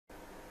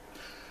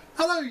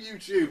Hello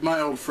YouTube, my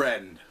old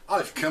friend.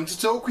 I've come to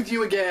talk with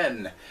you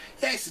again.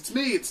 Yes, it's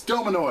me, it's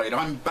Dominoid,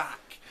 I'm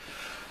back.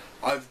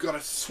 I've got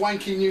a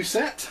swanky new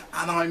set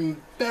and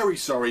I'm very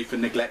sorry for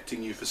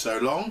neglecting you for so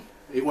long.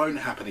 It won't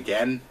happen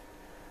again.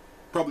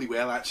 Probably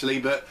will actually,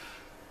 but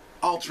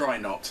I'll try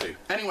not to.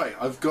 Anyway,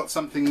 I've got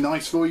something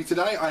nice for you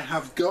today. I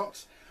have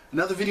got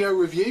another video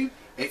review.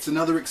 It's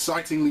another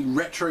excitingly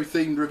retro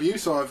themed review,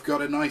 so I've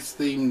got a nice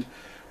themed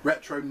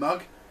retro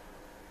mug.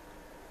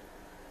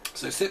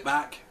 So sit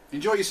back,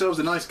 enjoy yourselves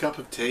a nice cup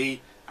of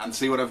tea and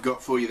see what I've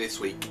got for you this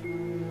week.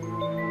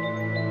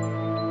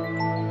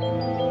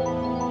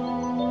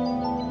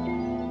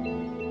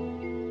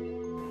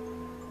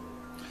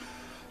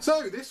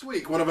 So this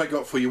week, what have I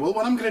got for you? Well,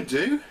 what I'm going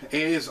to do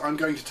is I'm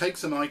going to take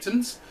some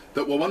items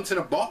that were once in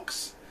a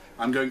box.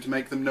 I'm going to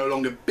make them no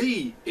longer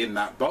be in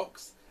that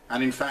box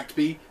and in fact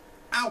be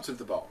out of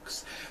the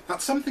box.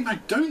 That's something I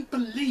don't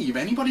believe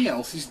anybody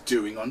else is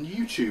doing on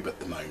YouTube at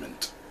the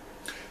moment.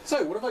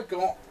 So what have I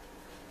got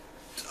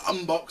to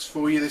unbox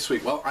for you this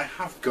week? Well, I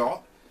have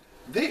got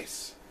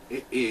this.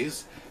 It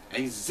is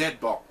a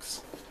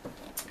Zbox.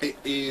 It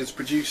is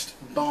produced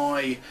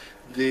by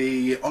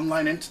the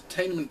online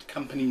entertainment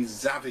company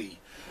Zavvi.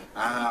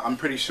 I'm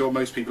pretty sure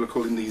most people are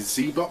calling these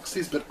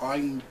Z-boxes, but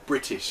I'm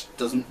British,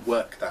 doesn't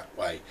work that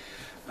way.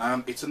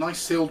 It's a nice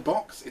sealed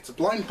box. It's a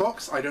blind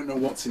box. I don't know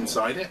what's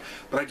inside it,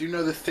 but I do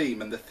know the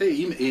theme, and the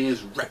theme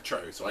is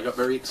retro, so I got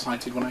very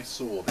excited when I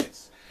saw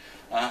this.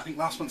 I think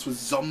last month's was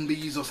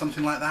zombies or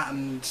something like that,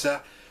 and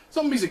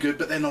zombies are good,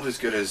 but they're not as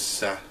good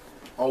as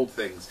old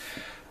things.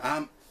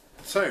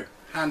 So,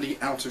 handy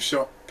out of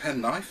shop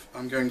penknife.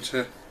 I'm going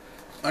to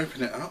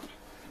open it up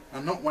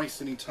and not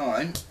waste any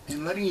time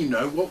in letting you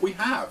know what we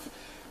have.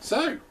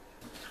 So,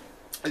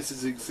 this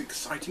is as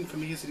exciting for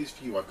me as it is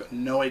for you. I've got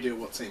no idea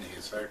what's in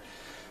here. So,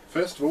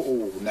 first of all,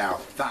 oh, now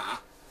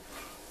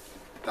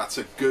that's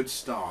a good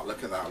start.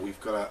 Look at that.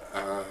 We've got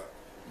a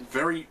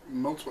very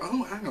multiple.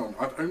 Oh, hang on.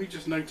 I've only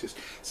just noticed.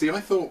 See, I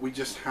thought we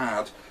just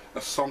had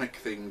a Sonic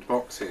themed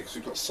box here. So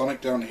we've got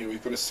Sonic down here.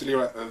 We've got a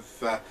silhouette of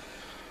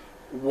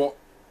what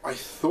I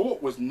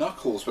thought was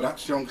Knuckles, but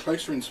actually on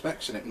closer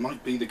inspection it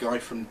might be the guy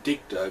from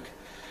Dig Dug.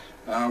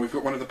 We've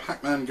got one of the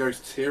Pac-Man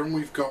ghosts here, and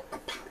we've got a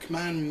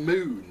Pac-Man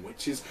moon,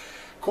 which is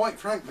quite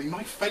frankly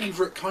my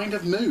favourite kind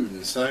of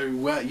moon. So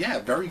yeah,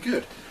 very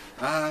good.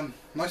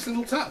 Nice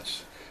little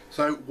touch.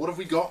 So what have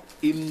we got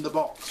in the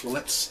box? Well,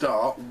 let's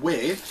start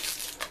with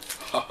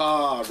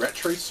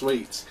retro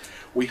sweets.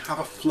 We have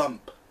a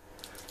flump,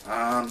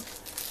 and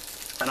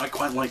I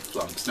quite like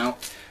flumps. Now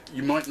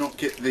you might not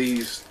get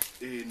these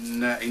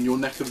in your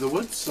neck of the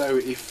woods, so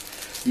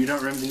if you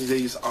don't remember,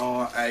 these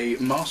are a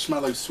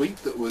marshmallow sweet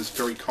that was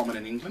very common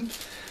in England.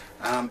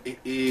 It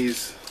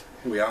is,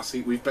 here we are,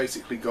 see, we've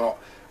basically got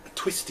a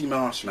twisty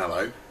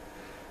marshmallow,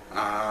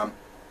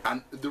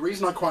 and the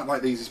reason I quite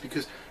like these is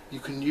because you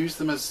can use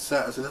them as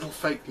a little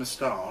fake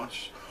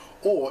moustache,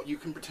 or you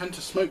can pretend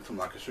to smoke them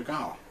like a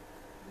cigar.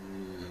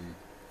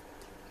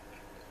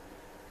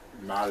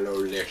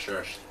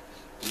 Malolicious.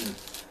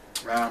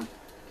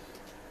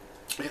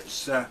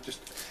 It's just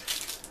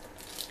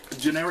a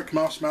generic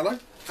marshmallow,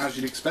 as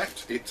you'd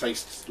expect. It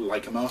tastes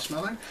like a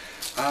marshmallow.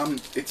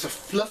 It's a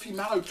fluffy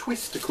mallow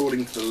twist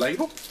according to the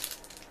label,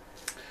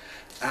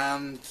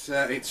 and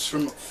it's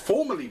from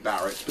formerly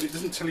Barrett's, but it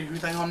doesn't tell you who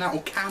they are now,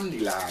 or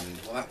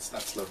Candyland. Well,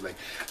 that's lovely.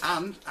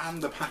 And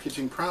the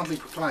packaging proudly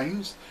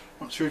proclaims,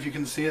 not sure if you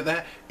can see it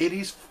there, it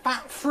is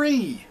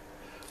fat-free,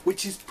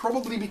 which is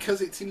probably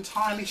because it's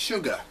entirely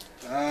sugar.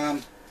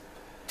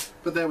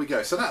 But there we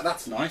go. So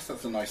that's nice.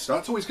 That's a nice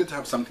start. It's always good to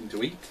have something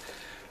to eat.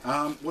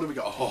 What have we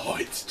got? Oh,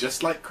 it's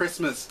just like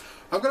Christmas.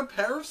 I've got a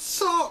pair of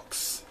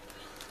socks.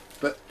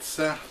 But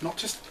not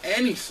just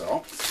any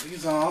socks.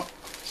 These are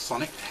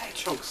Sonic the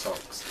Hedgehog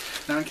socks.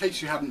 Now, in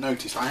case you hadn't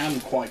noticed, I am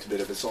quite a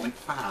bit of a Sonic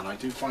fan. I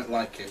do quite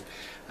like him.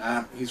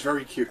 He's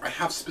very cute. I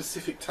have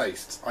specific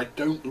tastes. I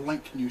don't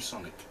like new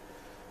Sonic.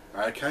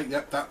 Okay,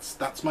 yep,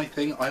 that's my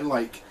thing. I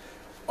like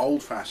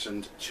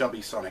old-fashioned,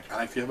 chubby Sonic.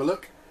 And if you have a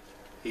look,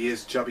 he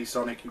is chubby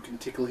Sonic. You can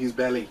tickle his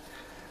belly.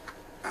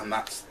 And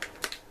that's,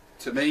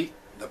 to me,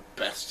 the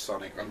best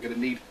Sonic. I'm going to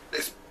need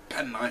this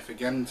penknife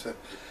again to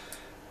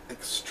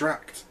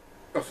extract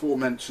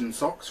aforementioned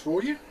socks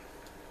for you.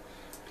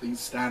 Please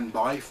stand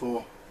by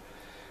for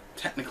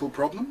technical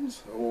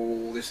problems.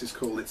 Oh, this is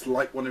cool. It's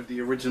like one of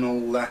the original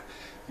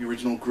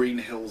Green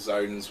Hill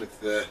zones with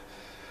the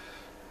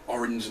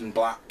orange and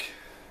black.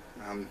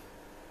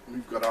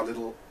 We've got our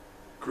little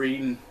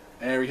green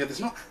area. There's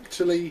not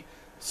actually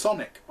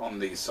Sonic on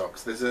these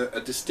socks. There's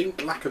a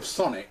distinct lack of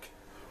Sonic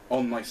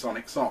on my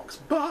Sonic socks,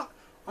 but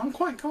I'm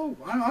quite cool.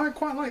 I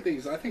quite like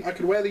these. I think I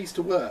could wear these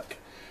to work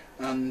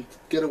and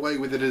get away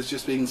with it as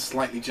just being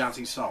slightly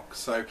jazzy socks.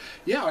 So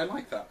yeah, I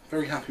like that.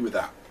 Very happy with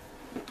that.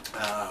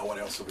 What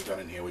else have we got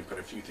in here? We've got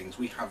a few things.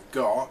 We have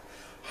got,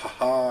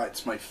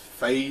 it's my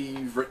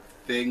favourite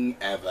thing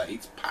ever.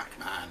 It's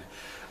Pac-Man.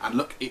 And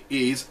look, it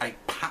is a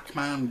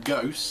Pac-Man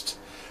Ghost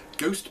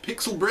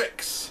Pixel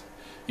Bricks.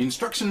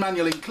 Instruction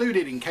manual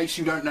included in case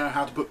you don't know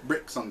how to put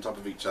bricks on top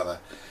of each other.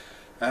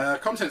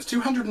 Contents: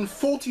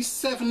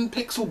 247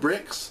 pixel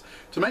bricks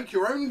to make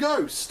your own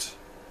ghost.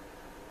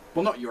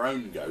 Well, not your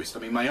own ghost. I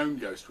mean, my own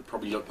ghost would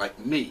probably look like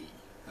me.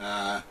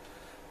 I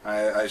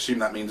assume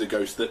that means a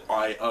ghost that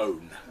I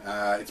own.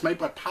 It's made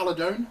by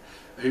Paladone,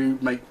 who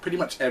make pretty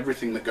much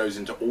everything that goes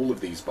into all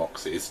of these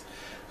boxes.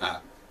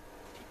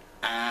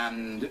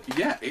 And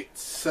yeah,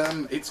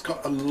 it's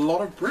got a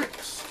lot of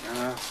bricks.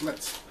 So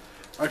let's.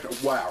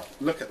 Wow,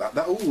 look at that.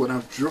 Oh, and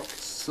I've dropped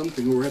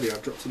something already.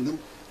 I've dropped a little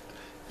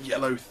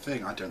yellow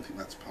thing. I don't think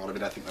that's part of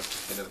it. I think that's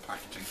just a bit of the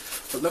packaging.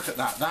 But look at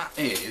that. That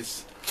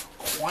is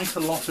quite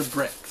a lot of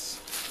bricks.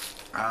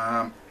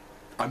 I'm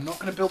not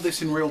going to build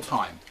this in real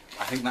time.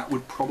 I think that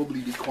would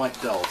probably be quite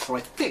dull. So I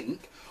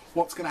think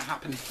what's going to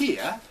happen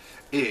here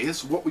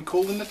is what we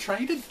call in the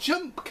trade a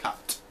jump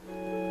cut.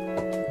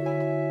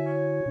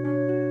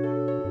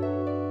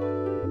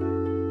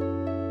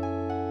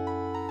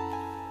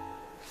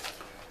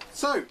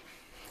 So,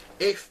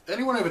 if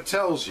anyone ever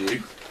tells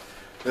you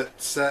that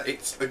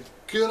it's a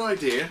good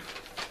idea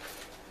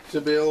to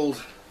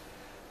build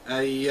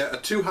a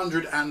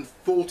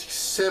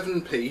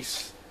 247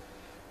 piece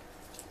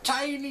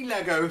tiny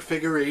Lego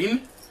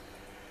figurine,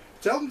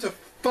 tell them to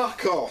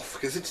fuck off,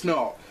 because it's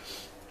not.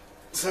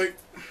 So,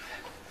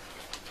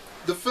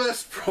 the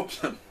first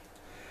problem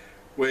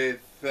with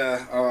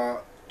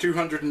our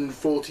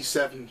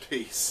 247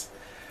 piece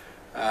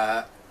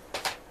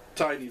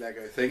tiny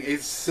Lego thing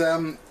is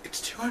it's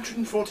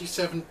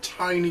 247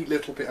 tiny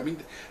little bit. I mean,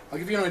 I'll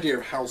give you an idea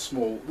of how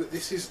small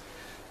this is.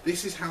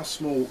 This is how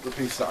small the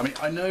pieces are. I mean,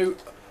 I know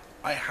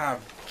I have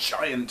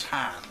giant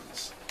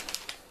hands,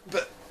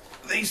 but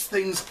these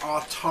things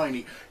are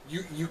tiny.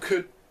 You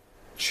could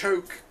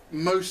choke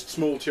most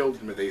small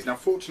children with these. Now,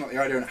 fortunately,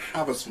 I don't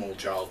have a small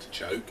child to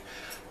choke,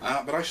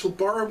 but I shall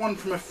borrow one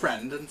from a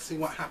friend and see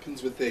what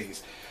happens with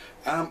these.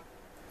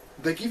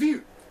 They give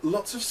you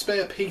lots of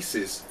spare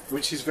pieces,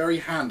 which is very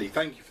handy.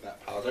 Thank you for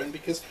that, Paladone,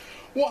 because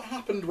what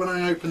happened when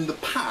I opened the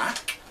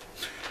pack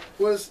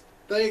was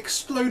they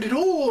exploded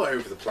all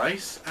over the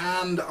place,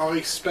 and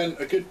I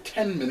spent a good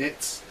 10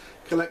 minutes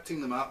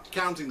collecting them up,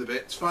 counting the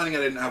bits, finding I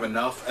didn't have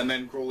enough, and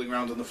then crawling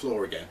around on the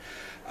floor again.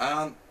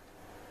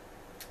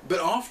 But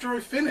after I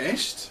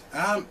finished,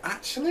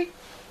 actually,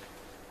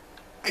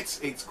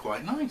 it's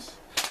quite nice.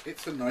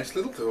 It's a nice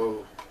little...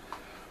 Oh,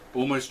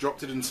 almost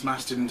dropped it and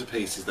smashed it into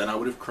pieces, then I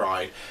would have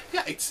cried.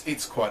 Yeah,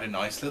 it's quite a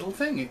nice little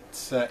thing.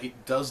 It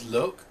does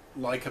look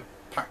like a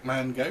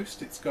Pac-Man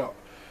ghost. It's got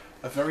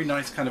a very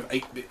nice kind of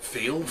 8-bit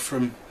feel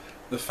from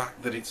the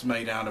fact that it's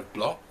made out of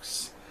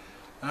blocks.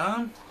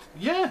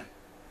 Yeah,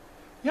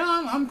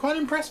 I'm quite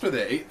impressed with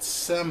it.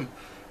 It's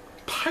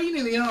pain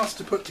in the arse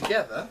to put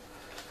together.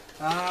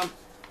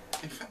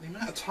 In fact, the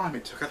amount of time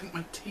it took, I think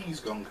my tea's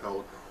gone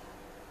cold.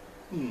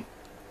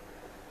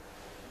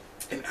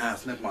 It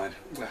has, never mind.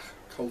 Well,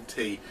 cold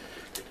tea.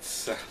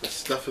 It's the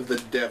stuff of the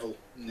devil.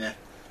 Yeah.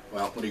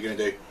 Well, what are you going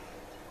to do?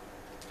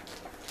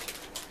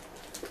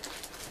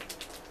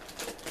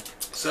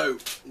 So,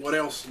 what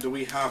else do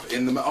we have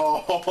in the...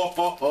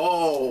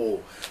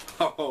 Oh,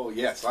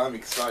 yes, I'm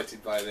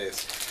excited by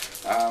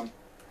this.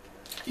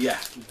 Yeah,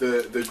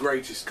 the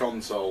greatest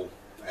console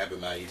ever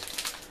made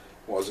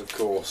was, of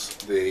course,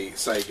 the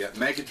Sega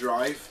Mega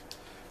Drive.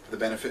 For the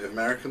benefit of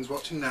Americans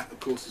watching, that,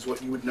 of course, is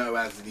what you would know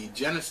as the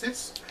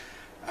Genesis.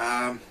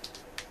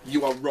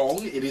 You are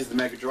wrong, it is the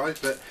Mega Drive,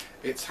 but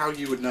it's how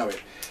you would know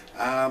it.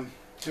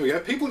 Here we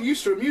go. People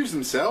used to amuse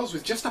themselves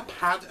with just a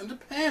pad and a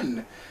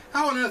pen.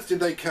 How on earth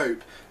did they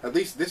cope? At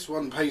least this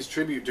one pays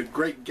tribute to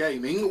great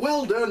gaming.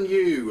 Well done,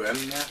 you!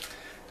 And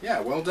yeah,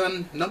 well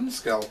done,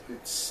 Numbskull.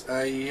 It's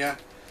a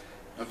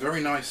very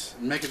nice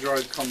Mega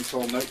Drive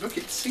console notebook.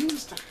 It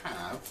seems to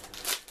have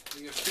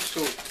the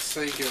official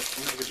Sega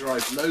Mega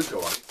Drive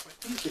logo on it. So I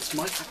think this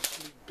might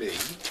actually be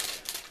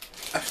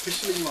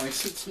officially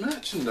licensed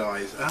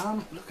merchandise.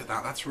 Look at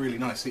that, that's really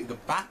nice. See, the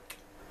back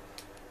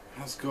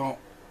has got,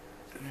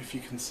 I don't know if you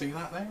can see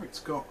that there,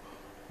 it's got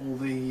all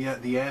the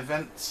air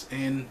vents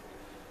in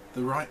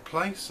the right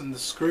place and the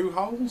screw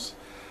holes.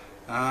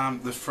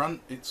 The front,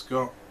 it's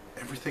got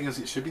everything as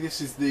it should be. This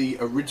is the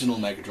original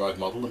Mega Drive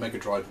model, the Mega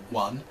Drive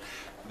 1.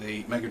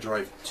 The Mega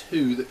Drive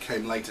 2 that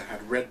came later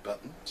had red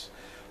buttons.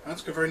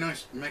 It's got a very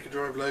nice Mega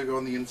Drive logo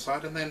on the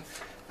inside, and then,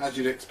 as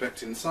you'd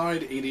expect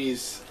inside,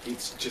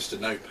 it's just a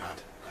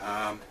notepad.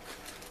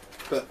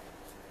 But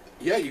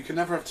yeah, you can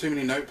never have too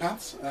many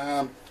notepads.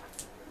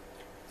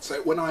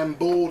 So when I'm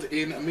bored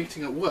in a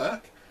meeting at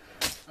work,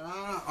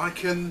 I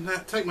can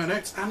take my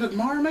notes and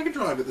admire a Mega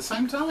Drive at the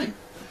same time.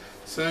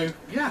 So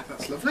yeah,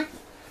 that's lovely.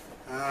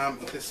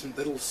 There's some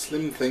little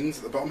slim things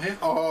at the bottom here.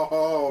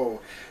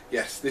 Oh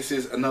yes, this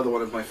is another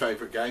one of my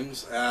favourite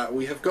games.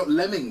 We have got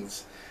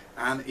Lemmings,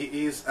 and it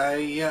is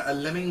a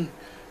lemming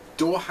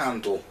door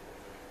handle.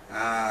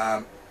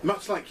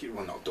 Much like you,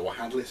 well, not door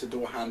handle, it's a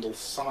door handle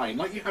sign,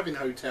 like you have in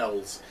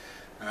hotels.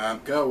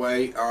 Go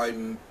away,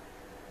 I'm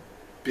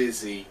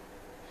busy.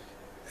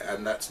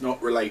 And that's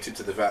not related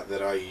to the fact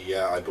that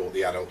I bought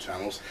the adult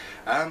channels.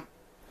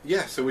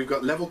 Yeah, so we've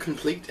got level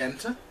complete,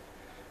 enter,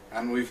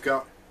 and we've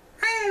got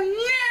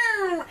oh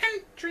no,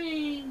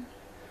 entry.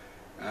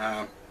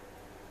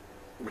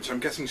 which I'm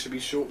guessing should be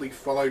shortly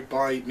followed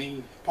by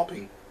me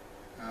popping.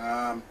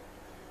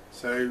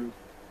 So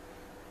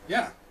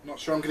yeah, not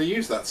sure I'm going to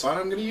use that side.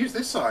 I'm going to use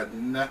this side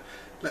and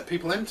let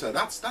people enter.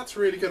 That's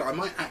really good. I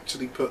might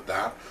actually put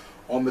that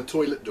on the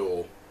toilet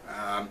door,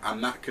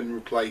 and that can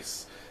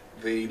replace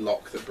the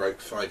lock that broke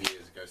 5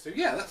 years ago. So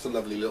yeah, that's a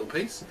lovely little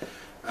piece.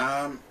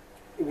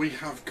 We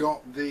have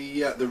got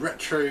the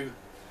retro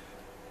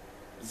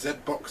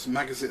Zbox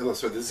magazine. Oh,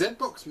 sorry, the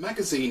Zbox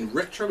magazine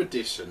retro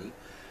edition.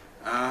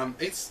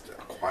 It's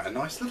quite a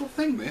nice little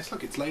thing. This,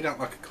 look, it's laid out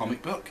like a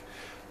comic book.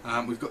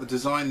 We've got the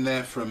design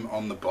there from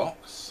on the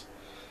box,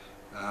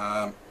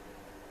 and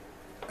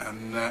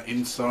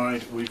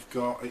inside we've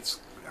got, it's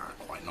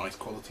quite nice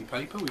quality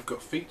paper. We've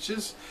got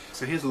features.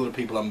 So here's a lot of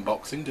people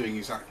unboxing, doing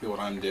exactly what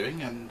I'm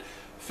doing, and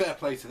fair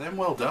play to them.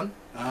 Well done.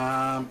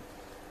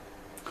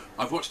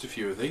 I've watched a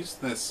few of these.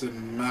 There's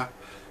some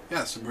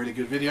yeah, some really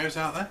good videos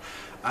out there.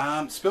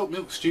 Spilt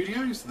Milk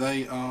Studios.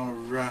 They are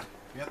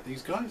yeah,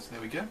 these guys.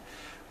 There we go.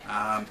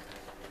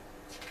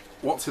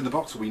 What's in the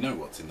box? We know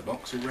what's in the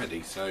box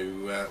already,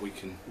 so we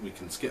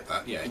can skip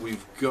that. Yeah,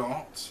 we've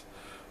got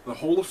the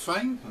Hall of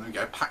Fame. There we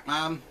go.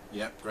 Pac-Man.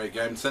 Yep, great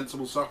game.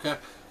 Sensible Soccer.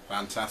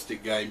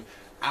 Fantastic game.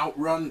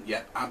 Outrun.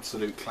 Yep,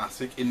 absolute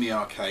classic. In the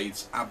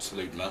arcades,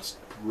 absolute must.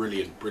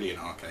 Brilliant, brilliant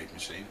arcade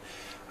machine.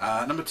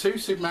 Number 2,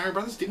 Super Mario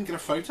Brothers. Didn't get a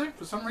photo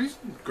for some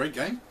reason. Great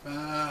game,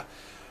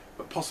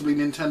 but possibly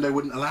Nintendo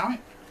wouldn't allow it,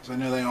 because I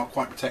know they are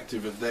quite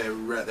protective of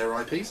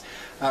their IPs.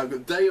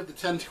 Got Day of the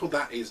Tentacle.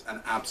 That is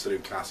an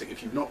absolute classic.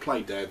 If you've not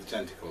played Day of the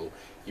Tentacle,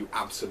 you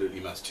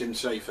absolutely must. Tim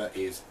Schafer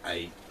is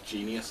a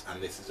genius,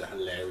 and this is a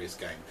hilarious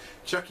game.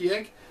 Chucky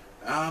Egg.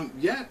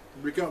 Yeah,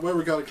 well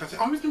regarded classic.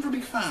 I was never a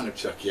big fan of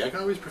Chucky Egg. I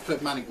always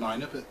preferred Manic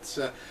Miner,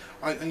 but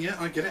yeah,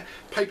 I get it.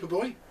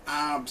 Paperboy,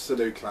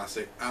 absolute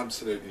classic.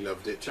 Absolutely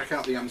loved it. Check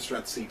out the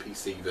Amstrad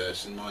CPC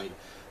version, my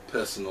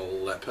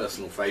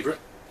personal favourite.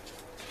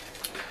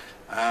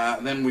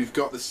 And then we've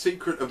got The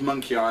Secret of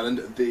Monkey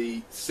Island,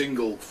 the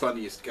single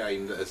funniest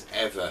game that has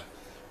ever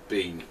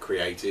been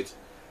created.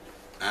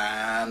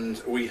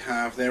 And we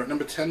have there at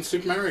number 10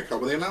 Super Mario Kart.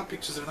 Well, they allowed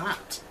pictures of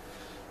that.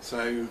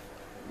 So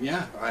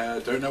yeah, I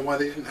don't know why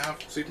they didn't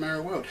have Super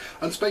Mario World.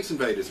 And Space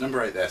Invaders,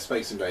 number 8 there,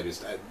 Space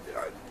Invaders.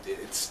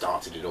 It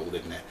started it all,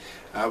 didn't it?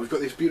 We've got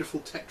this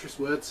beautiful Tetris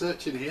word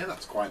search in here,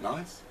 that's quite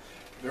nice.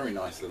 Very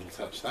nice little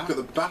touch that. We've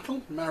got the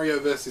battle, Mario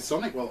versus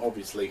Sonic. Well,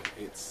 obviously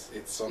it's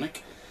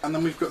Sonic. And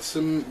then we've got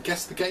some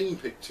Guess the Game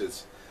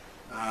pictures,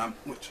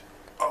 which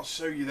I'll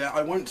show you there.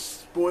 I won't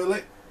spoil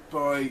it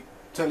by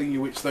telling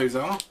you which those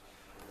are,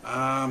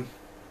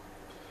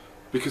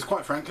 because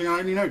quite frankly I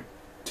only know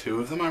 2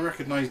 of them. I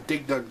recognise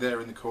Dig Dug there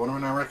in the corner,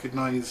 and I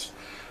recognise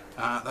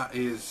that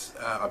is,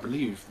 I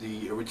believe,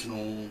 the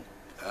original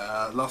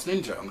Last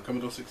Ninja on the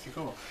Commodore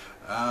 64.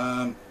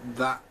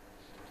 That,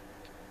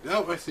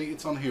 oh, I see,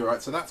 it's on here,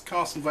 right? So that's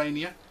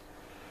Castlevania,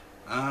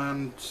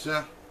 and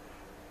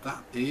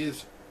that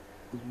is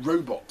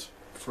Robot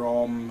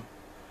from,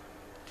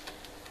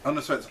 oh no,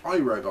 so it's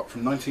iRobot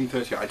from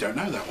 1938. I don't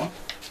know that one.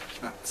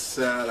 That's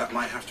that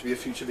might have to be a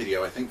future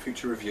video, I think,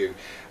 future review.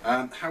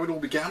 How it all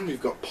began,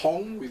 we've got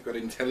Pong, we've got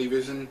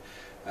Intellivision,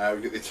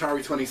 we've got the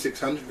Atari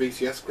 2600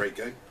 VCS, great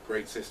game,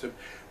 great system.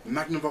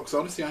 Magnavox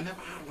Odyssey, I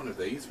never had one of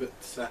these, but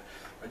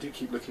I do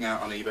keep looking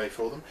out on eBay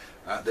for them.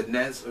 The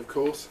NES, of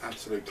course,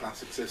 absolute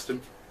classic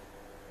system.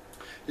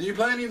 Did you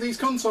play any of these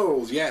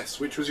consoles? Yes.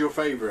 Which was your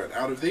favourite?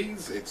 Out of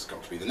these, it's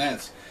got to be the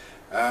NES.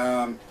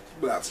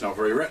 But that's not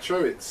very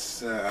retro.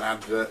 It's an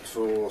advert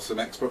for some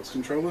Xbox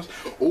controllers.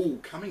 Oh,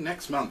 coming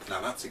next month.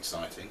 Now that's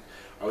exciting.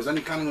 I was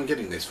only planning on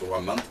getting this for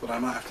 1 month, but I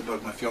might have to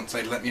bug my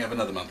fiance to let me have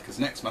another month, because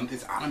next month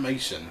is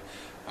animation.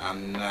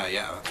 And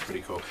yeah, that's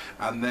pretty cool.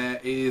 And there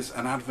is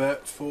an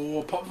advert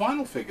for pop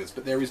vinyl figures,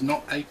 but there is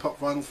not a pop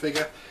vinyl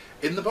figure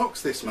in the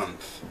box this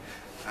month.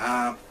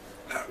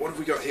 What have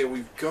we got here?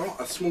 We've got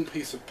a small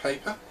piece of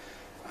paper.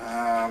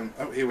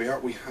 Oh, here we are.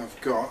 We have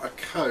got a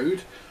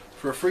code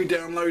for a free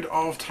download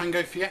of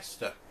Tango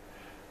Fiesta.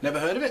 Never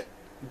heard of it,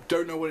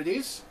 don't know what it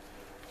is,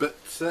 but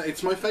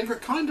it's my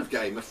favourite kind of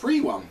game, a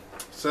free one.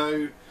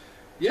 So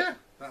yeah,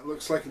 that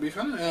looks like it'll be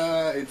fun.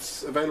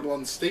 It's available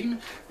on Steam.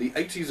 The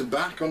 80s are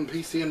back on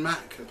PC and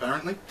Mac,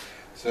 apparently.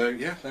 So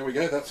yeah, there we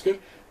go, that's good.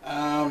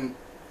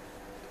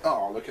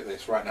 Oh, look at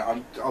this right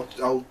now.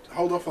 I'll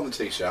hold off on the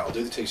t-shirt. I'll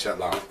do the t-shirt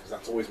live, because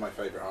that's always my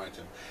favourite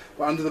item.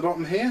 But under the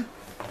bottom here,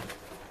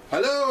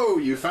 hello,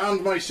 you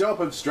found my shop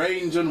of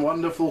strange and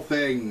wonderful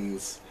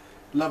things.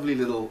 Lovely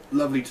little,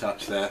 lovely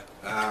touch there.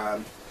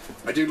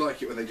 I do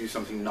like it when they do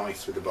something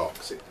nice with the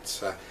box.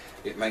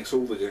 It makes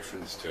all the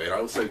difference to it. I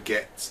also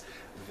get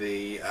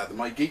the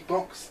My Geek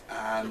box,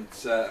 and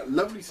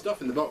lovely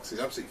stuff in the box is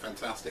absolutely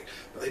fantastic.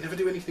 But they never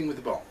do anything with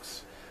the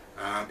box.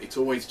 It's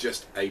always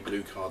just a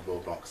blue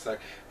cardboard box. So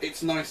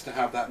it's nice to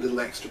have that little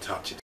extra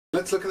touch.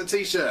 Let's look at the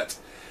t-shirt.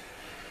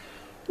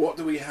 What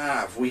do we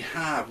have? We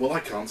have, well, I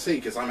can't see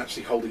because I'm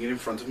actually holding it in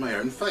front of my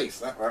own face.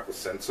 That was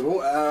sensible.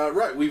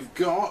 Right, we've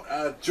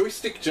got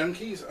Joystick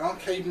Junkies,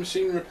 Arcade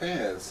Machine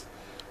Repairs,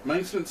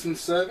 Maintenance and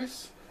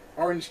Service,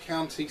 Orange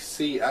County,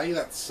 CA.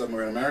 That's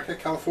somewhere in America.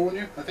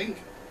 California, I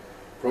think.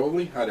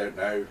 Probably. I don't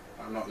know.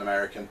 I'm not an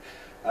American.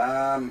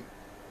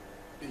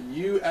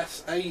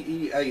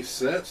 USAEA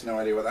cert. No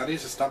idea what that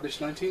is.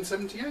 Established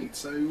 1978.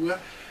 So,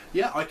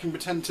 yeah, I can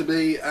pretend to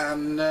be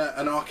an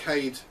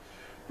arcade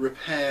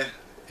repair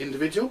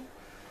individual.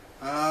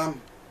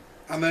 And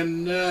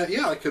then,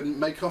 yeah, I can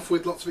make off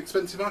with lots of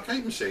expensive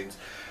arcade machines.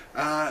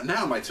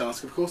 Now my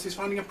task, of course, is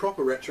finding a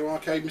proper retro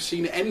arcade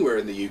machine anywhere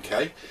in the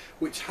UK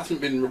which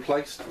hasn't been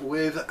replaced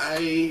with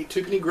a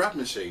two-penny grab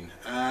machine,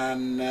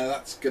 and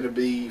that's going to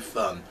be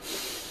fun.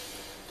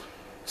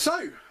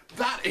 So,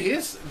 that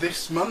is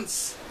this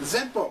month's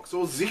Zbox,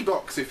 or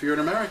Zbox if you're an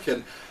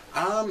American.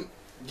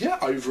 Yeah,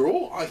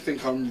 overall, I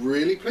think I'm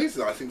really pleased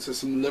with it. I think there's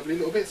some lovely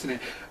little bits in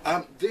it.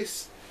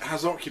 This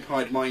has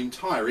occupied my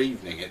entire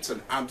evening. It's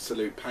an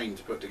absolute pain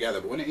to put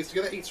together, but when it is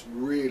together, it's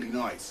really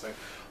nice. So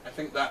I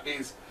think that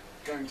is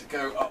going to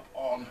go up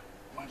on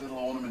my little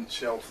ornament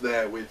shelf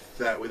there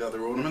with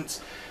other ornaments,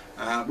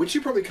 which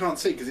you probably can't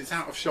see because it's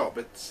out of shot,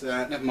 but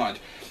never mind.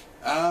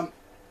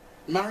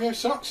 Mario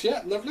socks,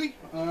 yeah, lovely.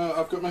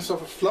 I've got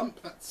myself a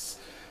flump. That's,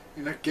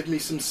 you know, give me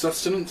some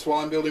sustenance while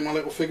I'm building my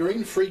little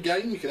figurine. Free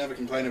game, you can never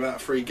complain about a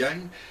free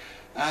game.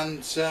 And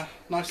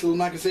nice little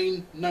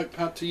magazine,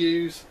 notepad to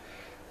use.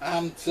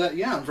 And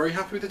yeah, I'm very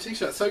happy with the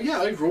t-shirt. So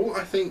yeah, overall,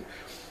 I think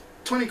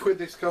 20 quid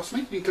this cost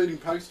me, including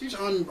postage.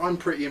 I'm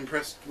pretty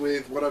impressed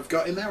with what I've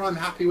got in there. I'm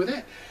happy with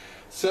it.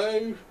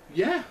 So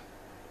yeah,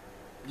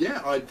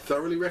 I'd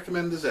thoroughly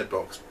recommend the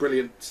Zbox.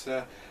 Brilliant,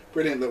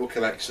 brilliant little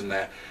collection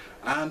there.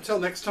 Until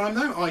next time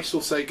though, I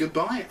shall say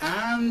goodbye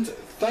and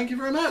thank you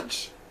very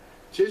much.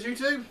 Cheers you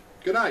two,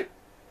 good night.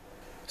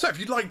 So if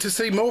you'd like to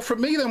see more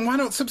from me, then why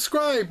not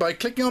subscribe by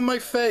clicking on my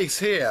face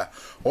here.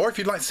 Or if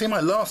you'd like to see my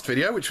last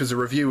video, which was a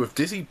review of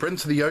Dizzy,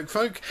 Prince of the Oak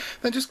Folk,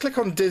 then just click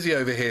on Dizzy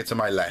over here to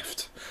my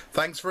left.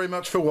 Thanks very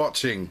much for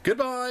watching.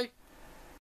 Goodbye.